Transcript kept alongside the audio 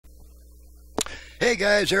Hey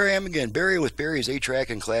guys, here I am again, Barry with Barry's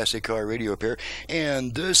 8-track and classic car radio repair,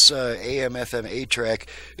 and this AM-FM-8 track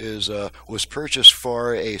was purchased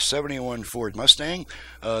for a '71 Ford Mustang.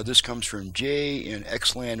 This comes from Jay in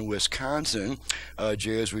Exland, Wisconsin.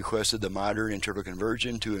 Jay has requested the modern interval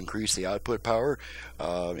conversion to increase the output power,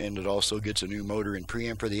 and it also gets a new motor and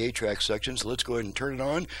preamp for the 8-track section. So let's go ahead and turn it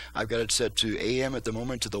on. I've got it set to AM at the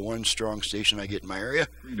moment, to the one strong station I get in my area.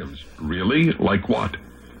 Freedoms. Really? Like what?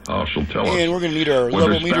 She'll tell us. And we're going to need our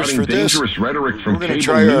level meters for this. Dangerous rhetoric from we're going to cable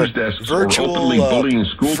try our news desks virtual or openly bullying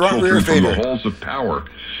school front rear children from fader. the halls of power.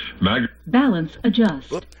 Balance adjust.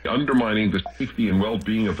 Whoop. Undermining the safety and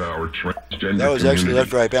well-being of our transgender That was actually community.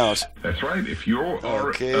 left right balance. That's right. If you are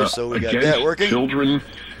Okay, so we got against that working. children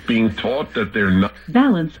being taught that they're not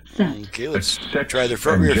Balance set. Okay, let's sex try the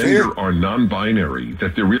front and rear gender fader. are non-binary,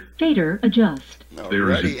 that there is Fader adjust.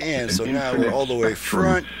 Alrighty, and so now we're all the way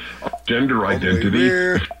front, gender all the way identity.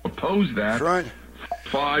 rear, Oppose that. front,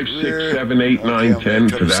 5, 6, rear. 7, 8, 9, Okay, 10, I'm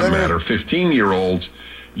for gonna that center. matter, 15-year-olds,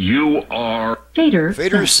 you are Fader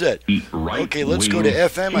fader set. set. right. Okay, let's go to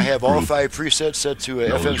FM. I have all 5 presets set to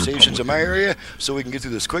FM stations in my area, so we can get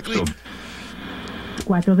through this quickly.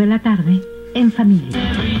 4 de la tarde en familia.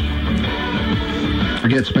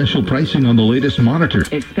 Get special pricing on the latest monitor.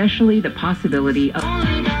 Especially the possibility of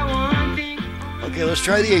Okay, let's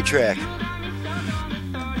try the 8-track.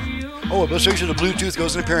 Oh, let's make sure the Bluetooth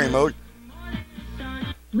goes into pairing mode.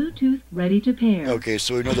 Bluetooth ready to pair. Okay,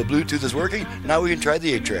 so we know the Bluetooth is working. Now we can try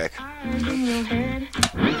the 8-track.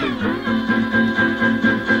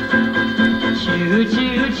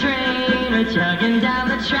 Choo-choo train a chugging down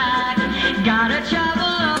the track. Got a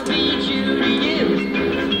trouble, be true to you.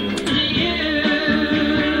 To you.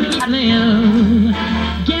 I live.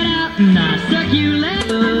 Get out and I suck you legs.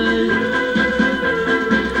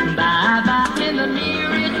 Bye-bye in the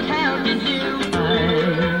nearest town to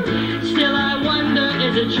do. Still I wonder,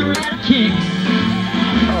 is it true that kicks?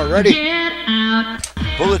 Alrighty, Get out.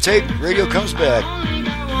 pull the tape, radio comes back.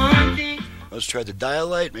 Let's try the dial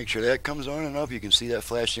light, make sure that comes on and off. You can see that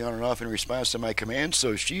flashing on and off in response to my commands.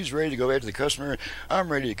 So she's ready to go back to the customer.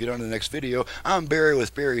 I'm ready to get on to the next video. I'm Barry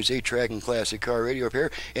with Barry's 8-track and classic car radio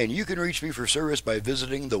repair, and you can reach me for service by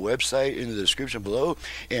visiting the website in the description below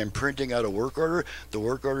and printing out a work order. The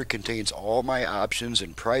work order contains all my options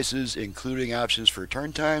and prices, including options for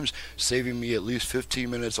turn times, saving me at least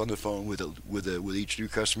 15 minutes on the phone with each new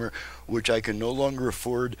customer, which I can no longer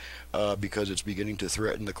afford because it's beginning to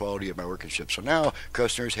threaten the quality of my workmanship. So now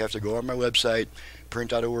customers have to go on my website,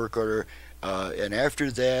 print out a work order, and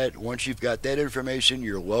after that, once you've got that information,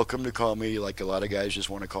 you're welcome to call me. Like a lot of guys just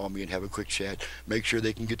want to call me and have a quick chat, make sure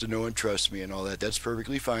they can get to know and trust me and all that. That's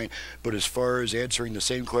perfectly fine. But as far as answering the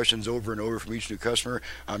same questions over and over from each new customer,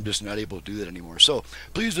 I'm just not able to do that anymore. So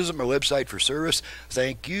please visit my website for service.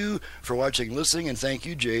 Thank you for watching, listening, and thank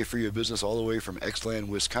you, Jay, for your business all the way from Exland,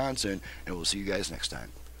 Wisconsin, and we'll see you guys next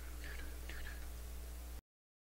time.